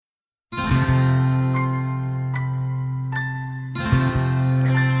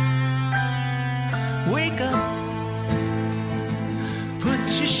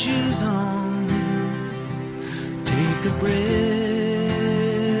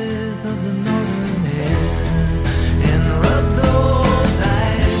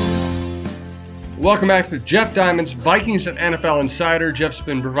Welcome back to Jeff Diamond's Vikings and NFL Insider. Jeff's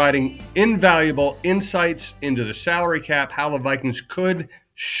been providing invaluable insights into the salary cap, how the Vikings could,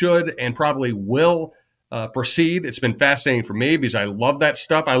 should, and probably will proceed. It's been fascinating for me because I love that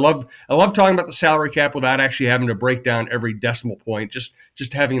stuff. I love talking about the salary cap without actually having to break down every decimal point, just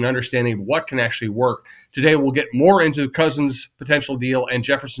having an understanding of what can actually work. Today we'll get more into Cousins' potential deal and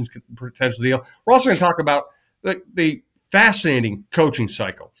Jefferson's potential deal. We're also going to talk about the fascinating coaching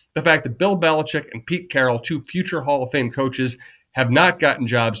cycle. The fact that Bill Belichick and Pete Carroll, two future Hall of Fame coaches, have not gotten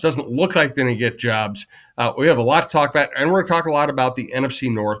jobs. Doesn't look like they're going to get jobs. We have a lot to talk about, and we're going to talk a lot about the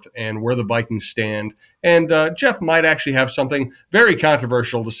NFC North and where the Vikings stand. And Jeff might actually have something very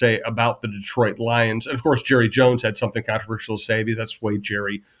controversial to say about the Detroit Lions. And, of course, Jerry Jones had something controversial to say because that's the way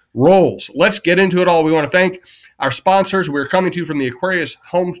Jerry rolls. Let's get into it all. We want to thank our sponsors. We're coming to you from the Aquarius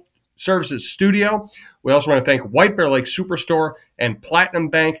Home Services Studio. We also want to thank White Bear Lake Superstore and Platinum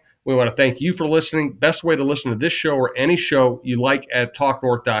Bank. We want to thank you for listening. Best way to listen to this show or any show you like at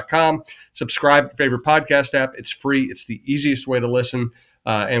talknorth.com. Subscribe to your favorite podcast app. It's free. It's the easiest way to listen.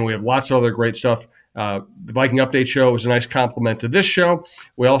 And we have lots of other great stuff. The Viking Update Show is a nice complement to this show.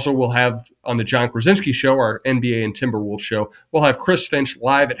 We also will have on the John Krasinski Show, our NBA and Timberwolves show, we'll have Chris Finch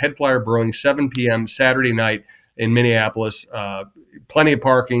live at Head Flyer Brewing, 7 p.m. Saturday night in Minneapolis. Plenty of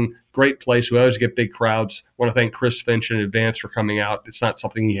parking. Great place. We always get big crowds. I want to thank Chris Finch in advance for coming out. It's not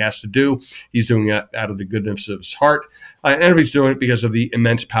something he has to do. He's doing it out of the goodness of his heart. And he's doing it because of the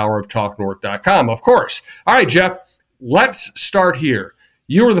immense power of TalkNorth.com, of course. All right, Jeff, let's start here.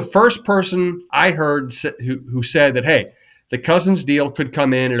 You were the first person I heard who said that, hey, the Cousins deal could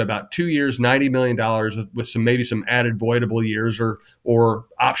come in at about 2 years, $90 million with maybe some added voidable years or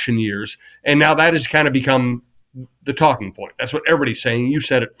option years. And now that has kind of become the talking point. That's what everybody's saying. You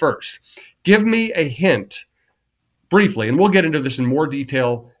said it first. Give me a hint, briefly, and we'll get into this in more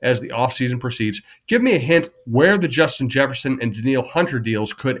detail as the offseason proceeds. Give me a hint where the Justin Jefferson and Danielle Hunter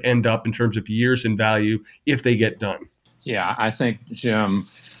deals could end up in terms of years and value if they get done. Yeah, I think, Jim,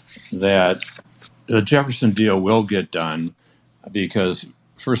 that the Jefferson deal will get done because,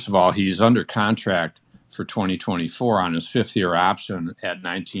 first of all, he's under contract for 2024 on his fifth-year option at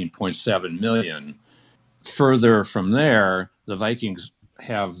 $19.7 million. Further from there, the Vikings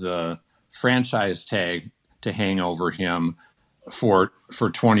have the franchise tag to hang over him for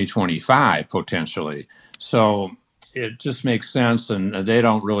 2025 potentially. So it just makes sense, and they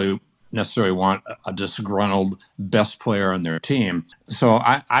don't really necessarily want a disgruntled best player on their team. So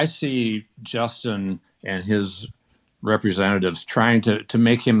I see Justin and his representatives trying to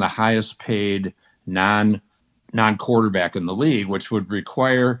make him the highest paid non-quarterback in the league, which would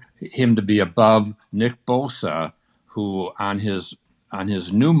require him to be above Nick Bosa, who on his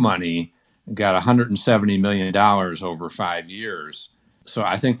new money got $170 million over 5 years. So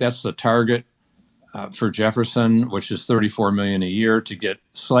I think that's the target for Jefferson, which is $34 million a year, to get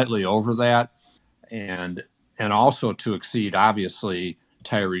slightly over that, and also to exceed, obviously,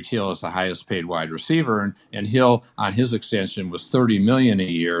 Tyreek Hill as the highest paid wide receiver, and Hill on his extension was $30 million a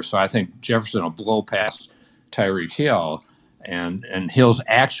year. So I think Jefferson will blow past Tyreek Hill, and Hill's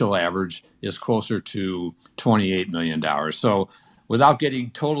actual average is closer to $28 million. So without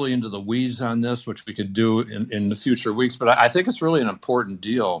getting totally into the weeds on this, which we could do in the future weeks, but I think it's really an important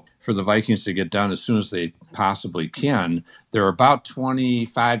deal for the Vikings to get done as soon as they possibly can. They're about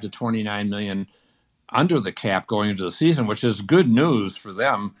 25 to 29 million under the cap going into the season, which is good news for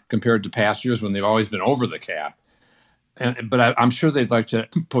them compared to past years when they've always been over the cap. But I'm sure they'd like to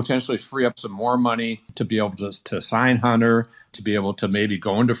potentially free up some more money to be able to sign Hunter, to be able to maybe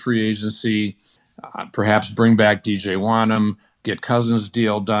go into free agency, perhaps bring back DJ Wanham, get Cousins'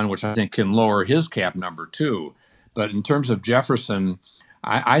 deal done, which I think can lower his cap number too. But in terms of Jefferson,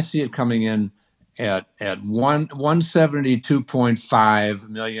 I see it coming in at $172.5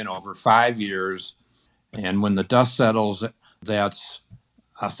 million over 5 years. And when the dust settles, that's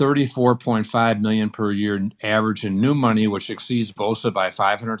 $34.5 million per year average in new money, which exceeds Bosa by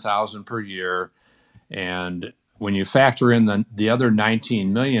 $500,000 per year. And when you factor in the other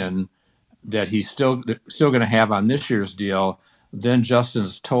 $19 million that he's still going to have on this year's deal, then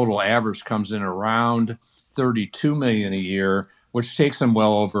Justin's total average comes in around $32 million a year, which takes him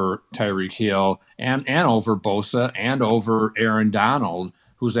well over Tyreek Hill and over Bosa and over Aaron Donald,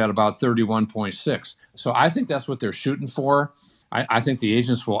 who's at about 31.6. So I think that's what they're shooting for. I think the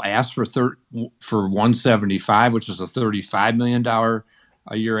agents will ask for 175, which is a $35 million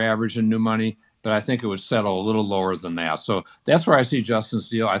a year average in new money, but I think it would settle a little lower than that. So that's where I see Justin's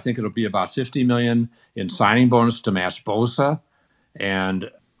deal. I think it'll be about $50 million in signing bonus to match Bosa, and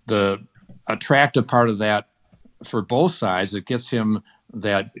the attractive part of that for both sides, it gets him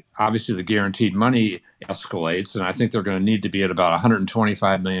that obviously the guaranteed money escalates, and I think they're going to need to be at about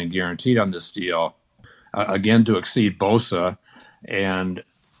 125 million guaranteed on this deal, again to exceed Bosa. And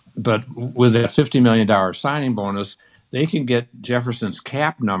but with that $50 million signing bonus, they can get Jefferson's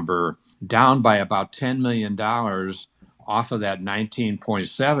cap number down by about $10 million off of that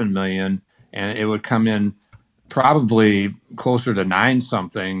 19.7 million, and it would come in probably closer to 9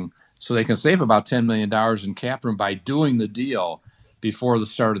 something. So they can save about $10 million in cap room by doing the deal before the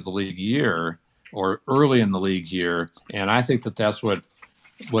start of the league year or early in the league year. And I think that that's what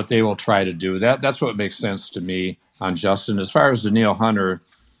they will try to do. That's what makes sense to me on Justin. As far as Danielle Hunter,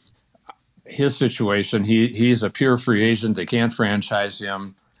 his situation, he's a pure free agent. They can't franchise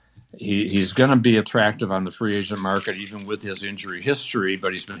him. He's going to be attractive on the free agent market, even with his injury history,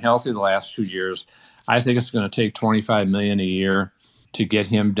 but he's been healthy the last 2 years. I think it's going to take $25 million a year to get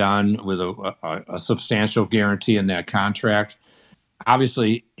him done with a substantial guarantee in that contract.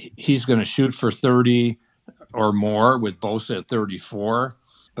 Obviously, he's going to shoot for 30 or more with Bosa at 34,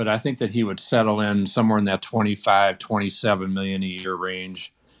 but I think that he would settle in somewhere in that 25, 27 million a year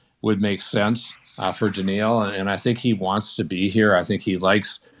range would make sense for Danielle. And I think he wants to be here. I think he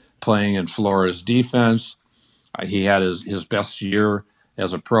likes playing in Flores defense. He had his best year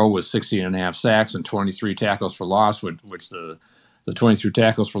as a pro with 16 and a half sacks and 23 tackles for loss, which the 23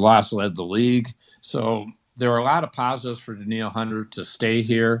 tackles for loss led the league. So there are a lot of positives for Danielle Hunter to stay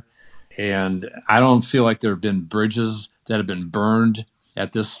here. And I don't feel like there have been bridges that have been burned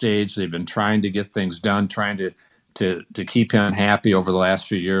at this stage. They've been trying to get things done, trying to keep him happy over the last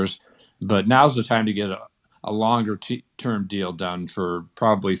few years. But now's the time to get a longer term deal done for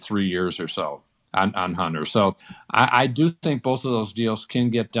probably 3 years or so on Hunter. So I do think both of those deals can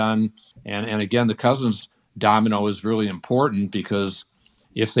get done. And again, the Cousins domino is really important because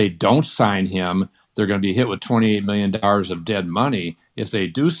if they don't sign him, they're going to be hit with $28 million of dead money. If they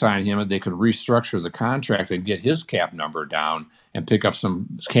do sign him, they could restructure the contract and get his cap number down and pick up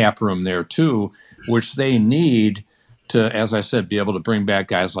some cap room there too, which they need to, as I said, be able to bring back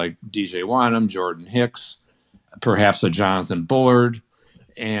guys like DJ Wanham, Jordan Hicks, perhaps a Jonathan Bullard,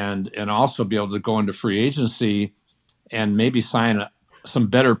 and also be able to go into free agency and maybe sign some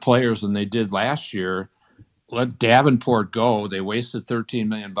better players than they did last year. Let Davenport go. They wasted $13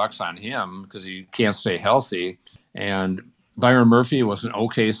 million on him because he can't stay healthy. And Byron Murphy was an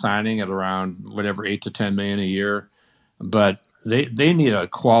okay signing at around whatever, 8 to 10 million a year. But they need a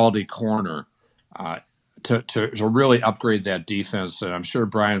quality corner to really upgrade that defense. And I'm sure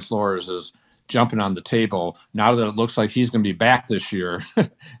Brian Flores is jumping on the table now that it looks like he's going to be back this year,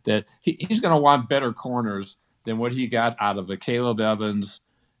 that he's going to want better corners than what he got out of Caleb Evans.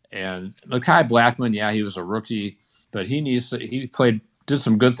 And Mekhi Blackman, yeah, he was a rookie, but he did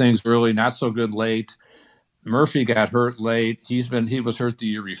some good things early, not so good late. Murphy got hurt late. He was hurt the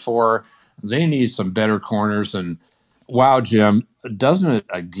year before. They need some better corners. And wow, Jim, doesn't it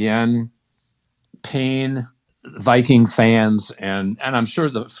again pain Viking fans and I'm sure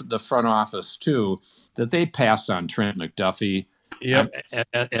the front office too that they passed on Trent McDuffie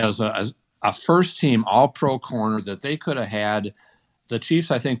as a first team All Pro corner that they could have had. The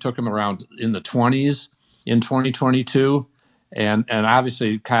Chiefs, I think, took him around in the 20s in 2022. And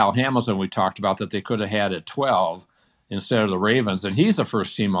obviously Kyle Hamilton, we talked about that they could have had at 12 instead of the Ravens. And he's the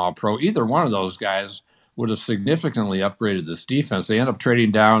first team All-Pro. Either one of those guys would have significantly upgraded this defense. They end up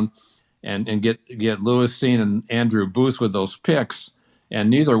trading down and get Lewis Cine and Andrew Booth with those picks. And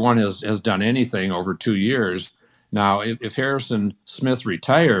neither one has done anything over 2 years. Now, if Harrison Smith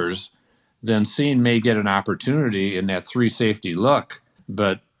retires, then Cine may get an opportunity in that 3 safety look,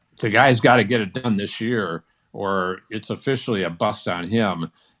 but the guy's got to get it done this year or it's officially a bust on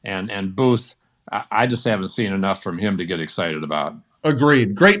him. And Booth, I just haven't seen enough from him to get excited about.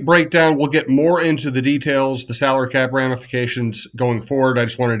 Agreed. Great breakdown. We'll get more into the details, the salary cap ramifications going forward. I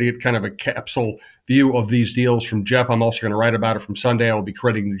just wanted to get kind of a capsule view of these deals from Jeff. I'm also going to write about it from Sunday. I'll be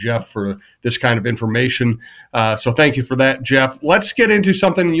crediting Jeff for this kind of information. So thank you for that, Jeff. Let's get into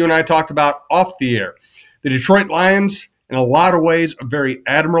something you and I talked about off the air. The Detroit Lions, in a lot of ways, a very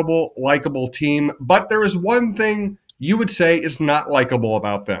admirable, likable team. But there is one thing you would say is not likable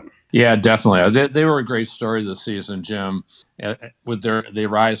about them. Yeah, definitely. They were a great story this season, Jim. They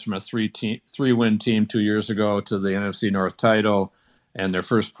rise from a 3-win team 2 years ago to the NFC North title and their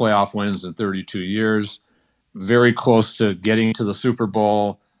first playoff wins in 32 years. Very close to getting to the Super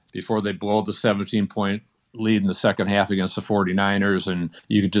Bowl before they blow the 17-point lead in the second half against the 49ers. And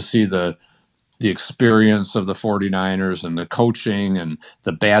you could just see the experience of the 49ers and the coaching and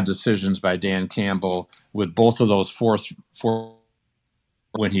the bad decisions by Dan Campbell with both of those fourth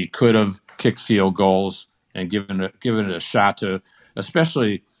when he could have kicked field goals and given it a shot to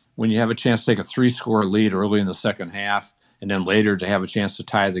especially when you have a chance to take a 3-score lead early in the second half and then later to have a chance to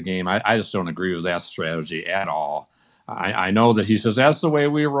tie the game. I just don't agree with that strategy at all. I know that he says that's the way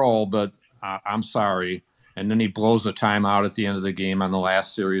we roll, but I'm sorry. And then he blows the timeout at the end of the game on the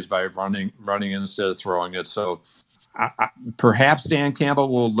last series by running instead of throwing it. So perhaps Dan Campbell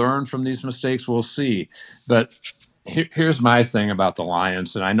will learn from these mistakes. We'll see. But here's my thing about the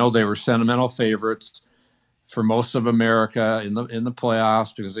Lions, and I know they were sentimental favorites for most of America in the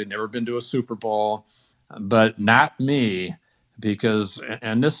playoffs because they'd never been to a Super Bowl, but not me, because,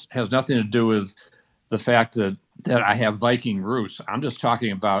 and this has nothing to do with the fact that I have Viking roots. I'm just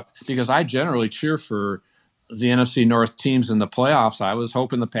talking about because I generally cheer for the NFC North teams in the playoffs. I was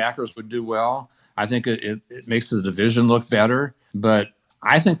hoping the Packers would do well. I think it makes the division look better, but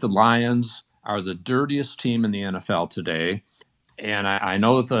I think the Lions are the dirtiest team in the NFL today. And I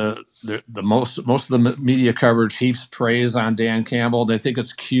know that the most of the media coverage heaps praise on Dan Campbell. They think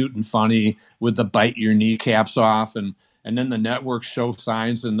it's cute and funny with the bite your kneecaps off, and then the networks show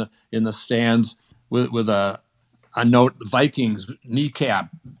signs in the stands with a note, Vikings kneecap,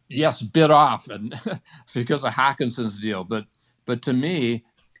 yes, bit off, and because of Hawkinson's deal. But to me,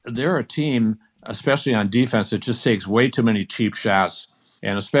 they're a team, especially on defense, that just takes way too many cheap shots,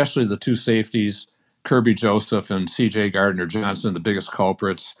 and especially the two safeties, Kirby Joseph and C.J. Gardner-Johnson, the biggest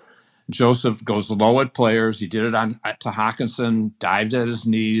culprits. Joseph goes low at players. He did it to Hawkinson, dived at his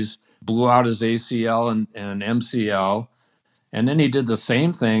knees, blew out his ACL and MCL. And then he did the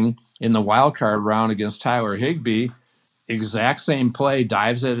same thing in the wild card round against Tyler Higbee. Exact same play,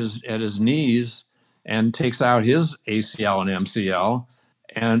 dives at his knees and takes out his ACL and MCL.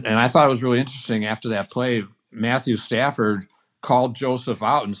 And I thought it was really interesting after that play, Matthew Stafford called Joseph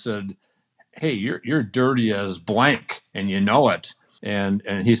out and said, "Hey, you're dirty as blank, and you know it." And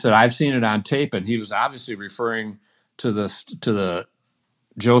he said, "I've seen it on tape," and he was obviously referring to the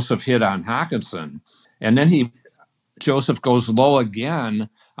Joseph hit on Hawkinson. And then Joseph goes low again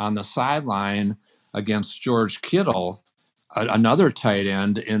on the sideline against George Kittle, another tight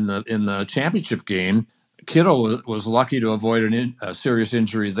end in the championship game. Kittle was lucky to avoid a serious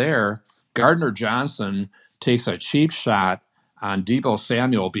injury there. Gardner-Johnson takes a cheap shot on Deebo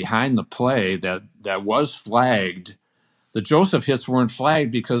Samuel behind the play that was flagged. The Joseph hits weren't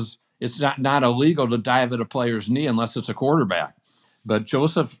flagged because it's not illegal to dive at a player's knee unless it's a quarterback. But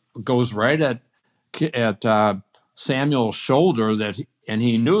Joseph goes right at Samuel's shoulder, and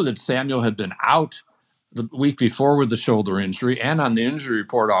he knew that Samuel had been out the week before with the shoulder injury and on the injury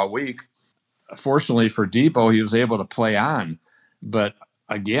report all week. Fortunately for Deebo, he was able to play on. But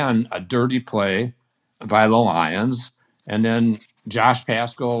again, a dirty play by the Lions. And then Josh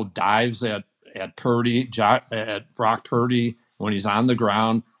Pascal dives at Brock Purdy when he's on the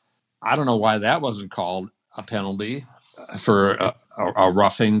ground. I don't know why that wasn't called a penalty for a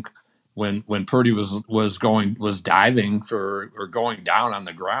roughing when Purdy was diving or going down on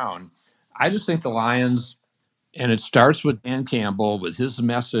the ground. I just think the Lions, and it starts with Dan Campbell with his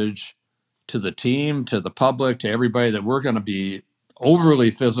message to the team, to the public, to everybody, that we're going to be overly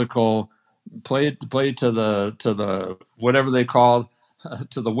physical, play to the whatever they call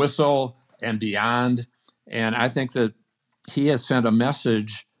to the whistle and beyond. And I think that he has sent a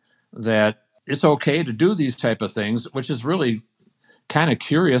message that it's okay to do these type of things, which is really kind of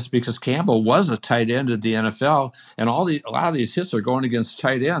curious because Campbell was a tight end at the NFL, and a lot of these hits are going against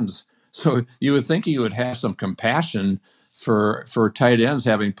tight ends. So you would think he would have some compassion for tight ends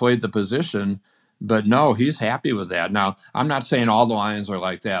having played the position, but no, he's happy with that. Now, I'm not saying all the Lions are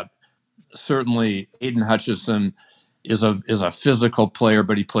like that. Certainly, Aiden Hutchinson is a physical player,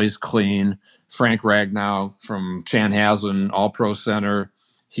 but he plays clean. Frank Ragnow from Chanhassen, All-Pro center,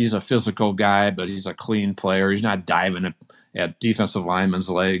 he's a physical guy, but he's a clean player. He's not diving at defensive linemen's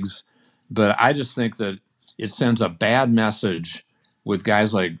legs. But I just think that it sends a bad message with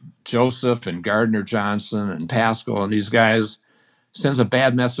guys like Joseph and Gardner-Johnson and Pascal and these guys. Sends a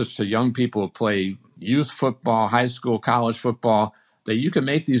bad message to young people who play youth football, high school, college football, that you can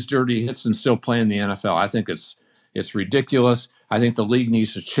make these dirty hits and still play in the NFL. I think it's ridiculous. I think the league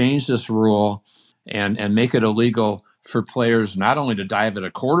needs to change this rule and make it illegal for players not only to dive at a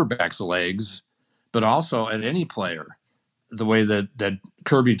quarterback's legs, but also at any player, the way that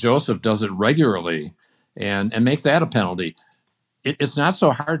Kirby Joseph does it regularly, and make that a penalty. It's not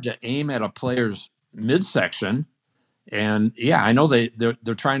so hard to aim at a player's midsection. And yeah, I know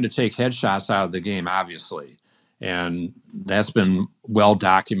they're trying to take headshots out of the game, obviously, and that's been well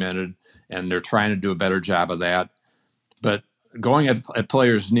documented, and they're trying to do a better job of that. But going at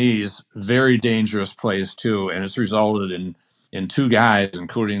players' knees, very dangerous plays too, and it's resulted in two guys,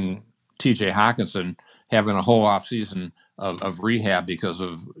 including T.J. Hawkinson having a whole offseason of rehab because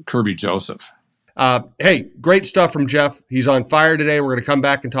of Kirby Joseph. Hey, great stuff from Jeff. He's on fire today. We're going to come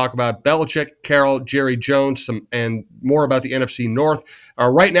back and talk about Belichick, Carroll, Jerry Jones, and more about the NFC North.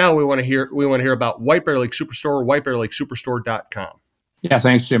 Right now, we want to hear about White Bear Lake Superstore, whitebearlakesuperstore.com. Yeah,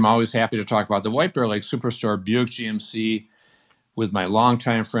 thanks, Jim. Always happy to talk about the White Bear Lake Superstore Buick GMC with my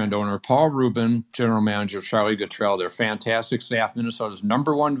longtime friend owner, Paul Rubin, general manager, Charlie Guttrell. They're fantastic staff, Minnesota's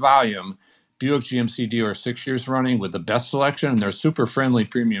 #1 volume Buick GMC dealer, 6 years running with the best selection, and their super friendly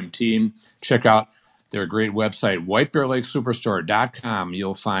premium team. Check out their great website, whitebearlakesuperstore.com.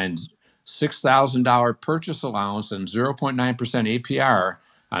 You'll find $6,000 purchase allowance and 0.9% APR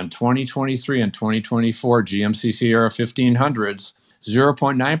on 2023 and 2024 GMC Sierra 1500s,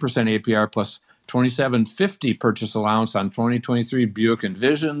 0.9% APR plus $2,750 purchase allowance on 2023 Buick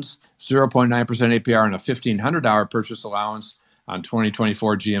Envisions, 0.9% APR and a $1,500 purchase allowance on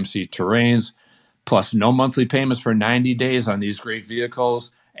 2024 GMC Terrains, plus no monthly payments for 90 days on these great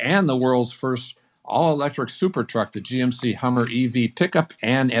vehicles, and the world's first all-electric super truck, the GMC Hummer EV pickup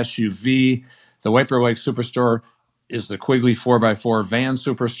and SUV. The White Bear Lake Superstore is the Quigley 4x4 van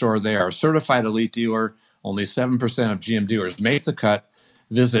superstore. They are a certified elite dealer. Only 7% of GM dealers make the cut.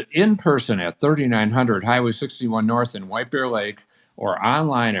 Visit in person at 3900 Highway 61 North in White Bear Lake or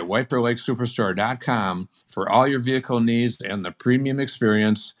online at whitebearlakesuperstore.com for all your vehicle needs and the premium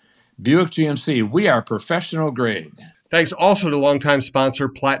experience. Buick GMC, we are professional grade. Thanks also to longtime sponsor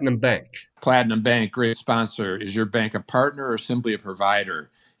Platinum Bank. Platinum Bank, great sponsor. Is your bank a partner or simply a provider?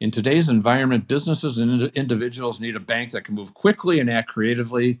 In today's environment, businesses and individuals need a bank that can move quickly and act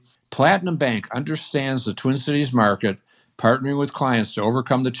creatively. Platinum Bank understands the Twin Cities market, partnering with clients to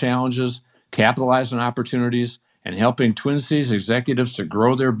overcome the challenges, capitalize on opportunities, and helping Twin Cities executives to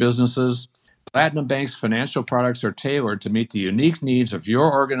grow their businesses. Platinum Bank's financial products are tailored to meet the unique needs of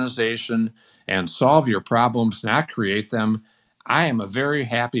your organization and solve your problems, not create them. I am a very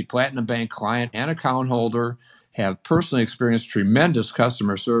happy Platinum Bank client and account holder, have personally experienced tremendous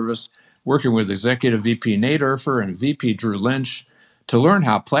customer service working with Executive VP Nate Urfer and VP Drew Lynch. To learn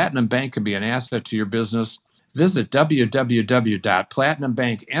how Platinum Bank can be an asset to your business, visit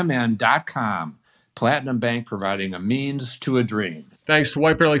www.platinumbankmn.com. Platinum Bank, providing a means to a dream. Thanks to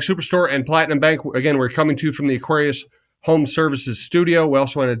White Bear Lake Superstore and Platinum Bank. Again, we're coming to you from the Aquarius Home Services studio. We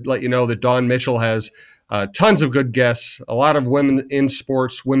also want to let you know that Dawn Mitchell has tons of good guests, a lot of women in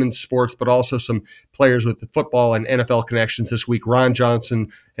sports, women's sports, but also some players with the football and NFL connections this week. Ron Johnson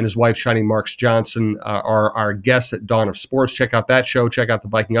and his wife, Shining Marks Johnson, are our guests at Dawn of Sports. Check out that show. Check out the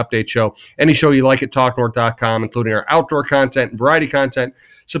Viking Update show. Any show you like at TalkNorth.com, including our outdoor content and variety content.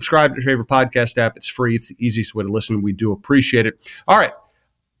 Subscribe to your favorite podcast app. It's free. It's the easiest way to listen. We do appreciate it. All right.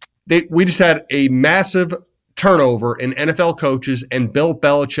 We just had a massive turnover in NFL coaches, and Bill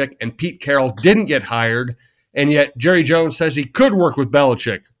Belichick and Pete Carroll didn't get hired, and yet Jerry Jones says he could work with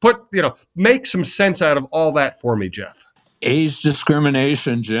Belichick. Make some sense out of all that for me, Jeff. Age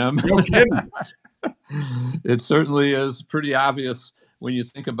discrimination, Jim. No kidding. It certainly is pretty obvious when you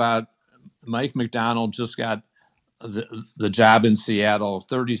think about Mike McDonald just got the job in Seattle,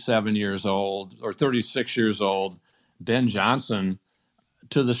 37 years old or 36 years old. Ben Johnson,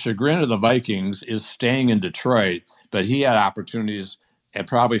 to the chagrin of the Vikings, is staying in Detroit, but he had opportunities at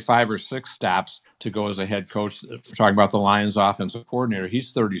probably 5 or 6 stops to go as a head coach. We're talking about the Lions offensive coordinator.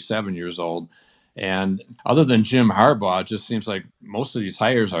 He's 37 years old. And other than Jim Harbaugh, it just seems like most of these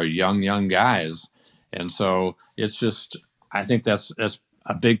hires are young guys. And so it's just, I think that's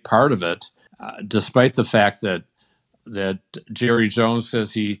a big part of it, despite the fact that Jerry Jones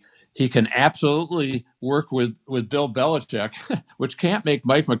says he can absolutely work with Bill Belichick, which can't make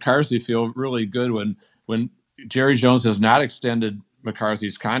Mike McCarthy feel really good when Jerry Jones has not extended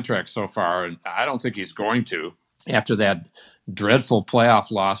McCarthy's contract so far, and I don't think he's going to after that dreadful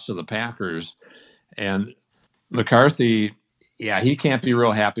playoff loss to the Packers. And McCarthy, he can't be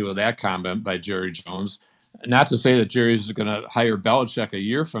real happy with that comment by Jerry Jones. Not to say that Jerry's going to hire Belichick a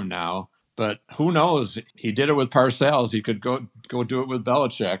year from now, but who knows? He did it with Parcells. He could go do it with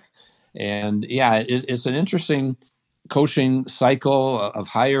Belichick. And it's an interesting coaching cycle of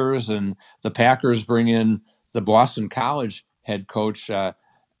hires. And the Packers bring in the Boston College head coach,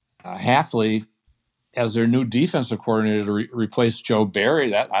 Hafley, as their new defensive coordinator to replace Joe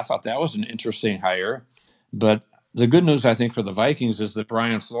Barry. I thought that was an interesting hire. But the good news, I think, for the Vikings is that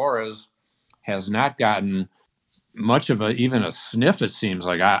Brian Flores has not gotten much of even a sniff, it seems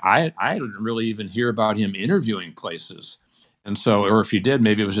like. I didn't really even hear about him interviewing places. And so, or if he did,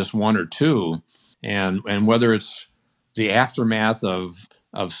 maybe it was just 1 or 2. And whether it's the aftermath of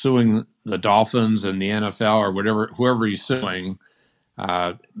suing the Dolphins and the NFL or whoever he's suing,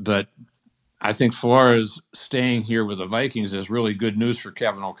 but I think Flores staying here with the Vikings is really good news for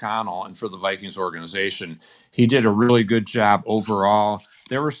Kevin O'Connell and for the Vikings organization. He did a really good job overall.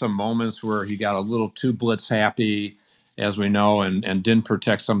 There were some moments where he got a little too blitz happy, as we know, and didn't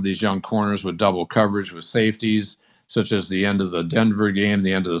protect some of these young corners with double coverage with safeties, such as the end of the Denver game,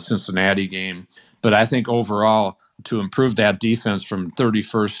 the end of the Cincinnati game. But I think overall, to improve that defense from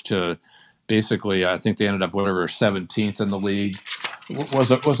 31st to basically, I think they ended up whatever 17th in the league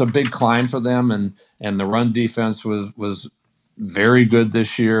was a big climb for them, and the run defense was very good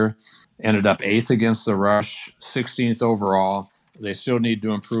this year. Ended up eighth against the rush, 16th overall. They still need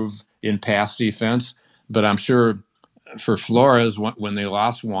to improve in pass defense, but I'm sure for Flores when they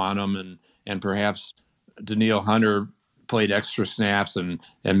lost Wanham and perhaps Danielle Hunter played extra snaps and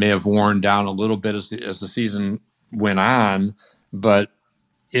may have worn down a little bit as the season went on, but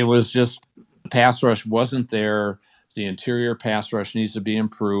it was just the pass rush wasn't there. The interior pass rush needs to be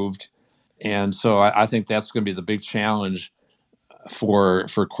improved. And so I think that's going to be the big challenge for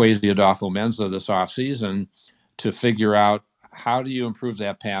Kwesi Adolfo-Mensah this offseason to figure out how do you improve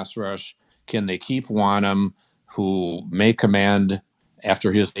that pass rush? Can they keep Wanham, who may command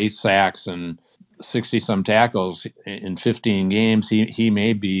after his 8 sacks and 60-some tackles in 15 games, he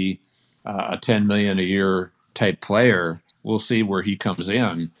may be a $10 million a year type player. We'll see where he comes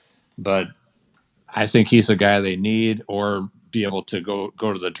in. But I think he's a guy they need, or be able to go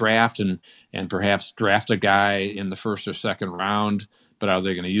to the draft and perhaps draft a guy in the first or second round. But are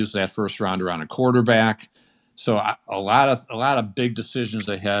they going to use that first rounder on a quarterback? So a lot of big decisions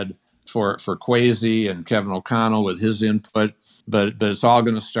ahead for Kwesi and Kevin O'Connell with his input. But it's all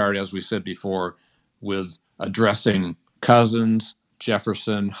going to start, as we said before, with addressing Cousins,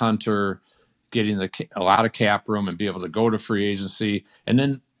 Jefferson, Hunter, getting a lot of cap room and be able to go to free agency, and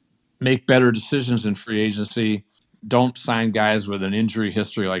then make better decisions in free agency. Don't sign guys with an injury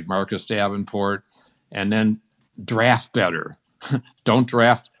history like Marcus Davenport, and then draft better. Don't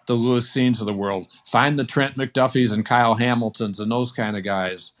draft the Lewis Scenes of the world. Find the Trent McDuffies and Kyle Hamiltons and those kind of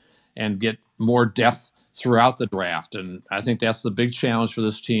guys and get more depth throughout the draft. And I think that's the big challenge for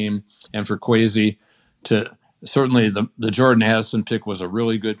this team and for Kwesi. To certainly the Jordan Addison pick was a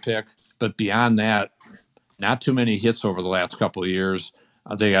really good pick, but beyond that, not too many hits over the last couple of years.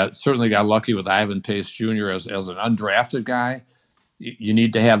 They certainly got lucky with Ivan Pace Jr. as an undrafted guy. You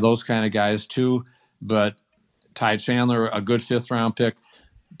need to have those kind of guys too. But Ty Chandler, a good 5th-round pick.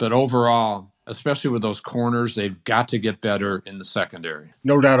 But overall, especially with those corners, they've got to get better in the secondary.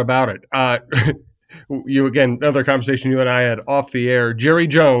 No doubt about it. Another conversation you and I had off the air. Jerry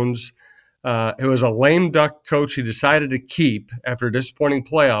Jones, who was a lame duck coach he decided to keep after a disappointing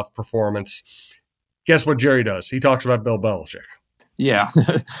playoff performance. Guess what Jerry does? He talks about Bill Belichick. Yeah,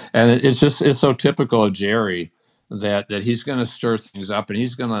 and it's so typical of Jerry that he's going to stir things up, and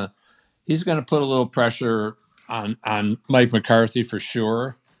he's going to put a little pressure on Mike McCarthy for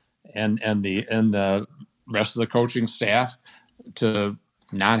sure, and the rest of the coaching staff to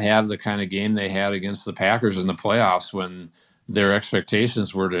not have the kind of game they had against the Packers in the playoffs when their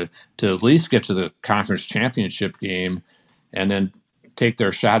expectations were to at least get to the conference championship game and then take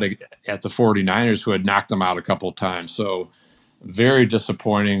their shot at the 49ers, who had knocked them out a couple of times. So very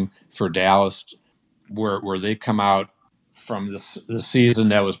disappointing for Dallas, where they come out from the season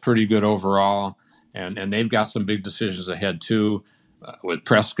that was pretty good overall, and they've got some big decisions ahead too. With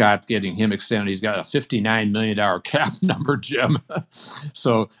Prescott getting him extended, he's got a $59 million cap number, Jim.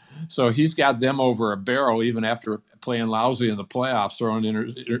 so he's got them over a barrel even after playing lousy in the playoffs, throwing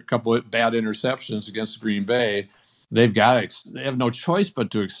a couple of bad interceptions against Green Bay. They have no choice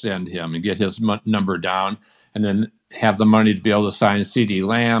but to extend him and get his number down, and then have the money to be able to sign CeeDee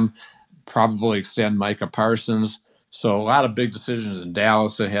Lamb, probably extend Micah Parsons. So a lot of big decisions in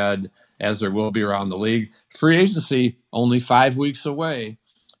Dallas ahead, as there will be around the league. Free agency only 5 weeks away,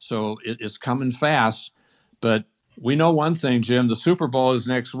 so it's coming fast. But we know one thing, Jim, the Super Bowl is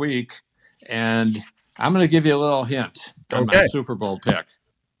next week, and I'm going to give you a little hint on my Super Bowl pick.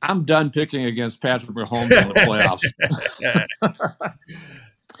 I'm done picking against Patrick Mahomes in the playoffs.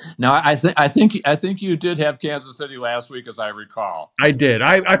 Now, I think you did have Kansas City last week, as I recall. I did.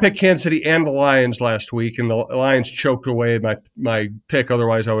 I picked Kansas City and the Lions last week, and the Lions choked away my pick.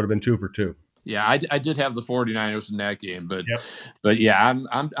 Otherwise, I would have been 2 for 2. Yeah, I did have the 49ers in that game, but yeah,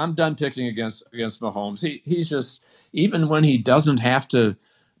 I'm done picking against Mahomes. He's just, even when he doesn't have to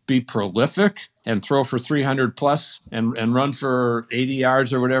be prolific and throw for 300 plus and run for 80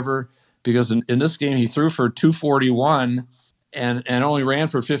 yards or whatever, because in this game he threw for 241 and only ran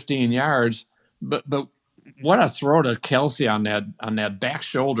for 15 yards, but what a throw to Kelsey on that back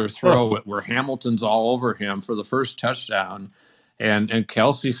shoulder throw where Hamilton's all over him for the first touchdown. and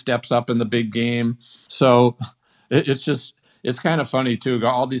Kelsey steps up in the big game. So it's kind of funny too.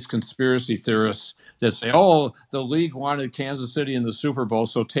 All these conspiracy theorists that say, "Oh, the league wanted Kansas City in the Super Bowl,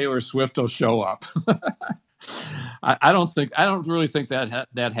 so Taylor Swift will show up." I don't really think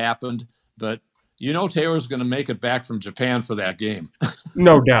that happened, but Taylor's going to make it back from Japan for that game.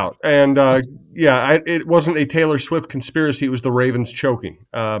 No doubt. And it wasn't a Taylor Swift conspiracy. It was the Ravens choking.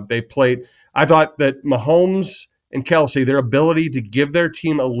 They played. I thought that Mahomes and Kelsey, their ability to give their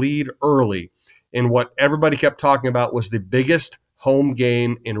team a lead early in what everybody kept talking about was the biggest home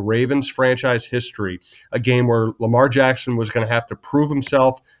game in Ravens franchise history, a game where Lamar Jackson was going to have to prove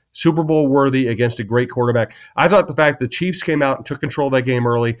himself Super Bowl worthy against a great quarterback. I thought the fact the Chiefs came out and took control of that game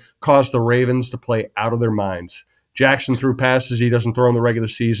early caused the Ravens to play out of their minds. Jackson threw passes he doesn't throw in the regular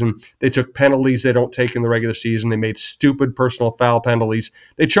season. They took penalties they don't take in the regular season. They made stupid personal foul penalties.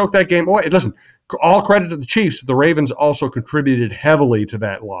 They choked that game away. Listen, all credit to the Chiefs. The Ravens also contributed heavily to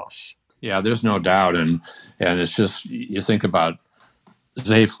that loss. Yeah, there's no doubt. And it's just, you think about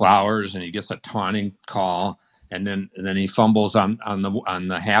Zay Flowers, and he gets a taunting call, and then he fumbles on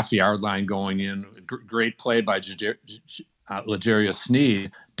the half-yard line going in. Great play by L'Jarius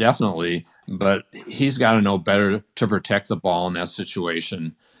Sneed, definitely, but he's got to know better to protect the ball in that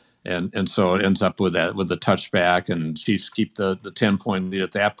situation. And so it ends up with the touchback, and Chiefs keep the 10-point lead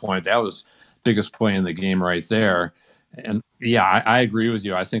at that point. That was biggest play in the game right there. And yeah, I agree with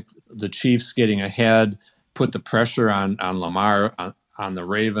you. I think the Chiefs getting ahead put the pressure on Lamar, on the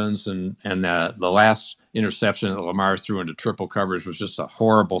Ravens, and the last interception that Lamar threw into triple coverage was just a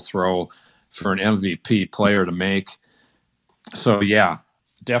horrible throw for an MVP player to make. So yeah,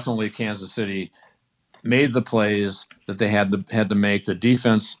 definitely Kansas City made the plays that they had to make. The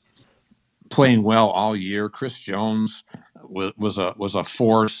defense playing well all year. Chris Jones was a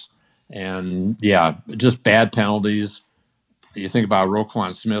force, and yeah, just bad penalties. You think about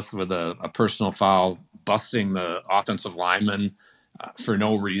Roquan Smith with a personal foul, busting the offensive lineman for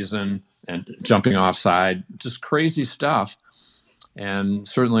no reason and jumping offside, just crazy stuff. And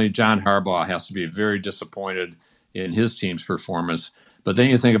certainly John Harbaugh has to be very disappointed in his team's performance. But then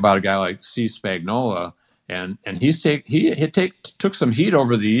you think about a guy like Steve Spagnuolo, and he took some heat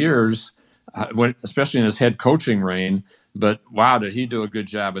over the years, especially in his head coaching reign. But wow, did he do a good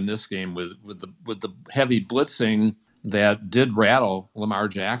job in this game with the heavy blitzing that did rattle Lamar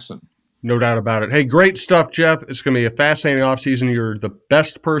Jackson. No doubt about it. Hey, great stuff, Jeff. It's going to be a fascinating offseason. You're the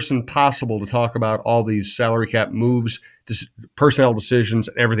best person possible to talk about all these salary cap moves, personnel decisions,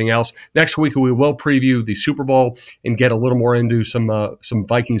 and everything else. Next week, we will preview the Super Bowl and get a little more into some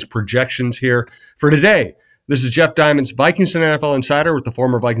Vikings projections here. For today, this is Jeff Diamond's Vikings and NFL Insider with the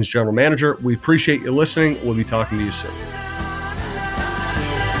former Vikings general manager. We appreciate you listening. We'll be talking to you soon.